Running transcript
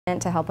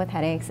To help with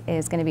headaches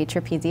is going to be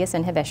trapezius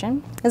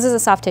inhibition. This is a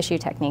soft tissue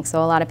technique,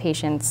 so a lot of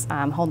patients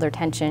hold their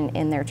tension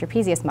in their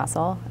trapezius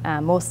muscle,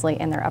 mostly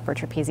in their upper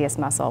trapezius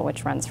muscle,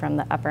 which runs from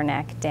the upper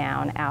neck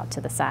down out to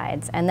the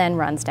sides, and then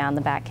runs down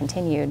the back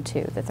continued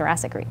to the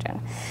thoracic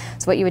region.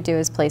 So what you would do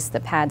is place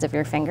the pads of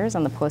your fingers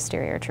on the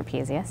posterior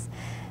trapezius,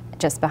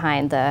 just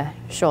behind the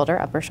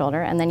shoulder, upper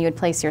shoulder, and then you would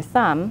place your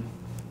thumb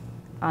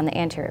on the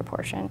anterior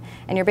portion,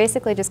 and you're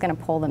basically just going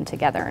to pull them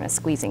together in a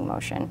squeezing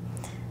motion.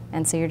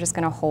 And so you're just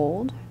going to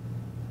hold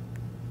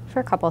for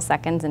a couple of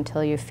seconds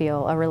until you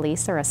feel a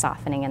release or a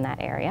softening in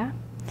that area.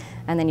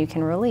 And then you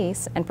can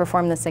release and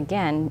perform this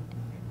again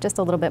just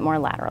a little bit more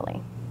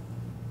laterally.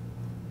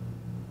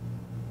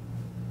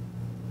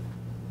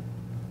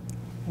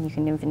 And you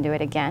can even do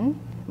it again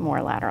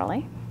more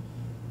laterally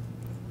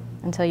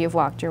until you've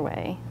walked your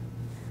way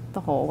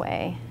the whole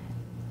way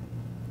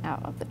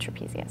out of the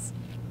trapezius.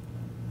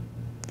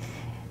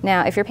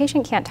 Now, if your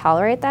patient can't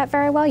tolerate that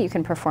very well, you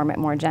can perform it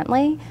more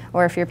gently,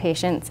 or if your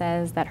patient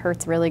says that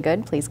hurts really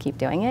good, please keep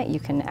doing it,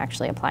 you can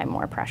actually apply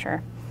more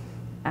pressure.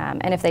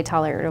 And if they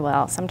tolerate it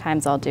well,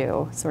 sometimes I'll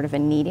do sort of a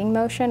kneading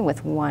motion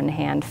with one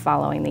hand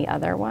following the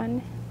other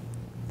one,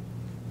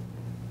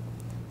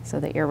 so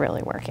that you're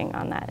really working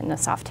on that in a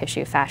soft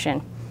tissue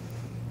fashion.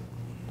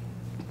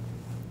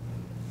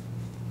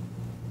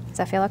 Does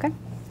that feel okay?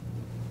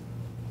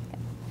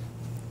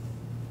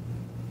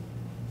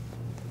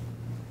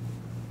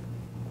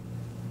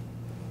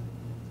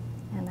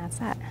 And that's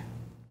that.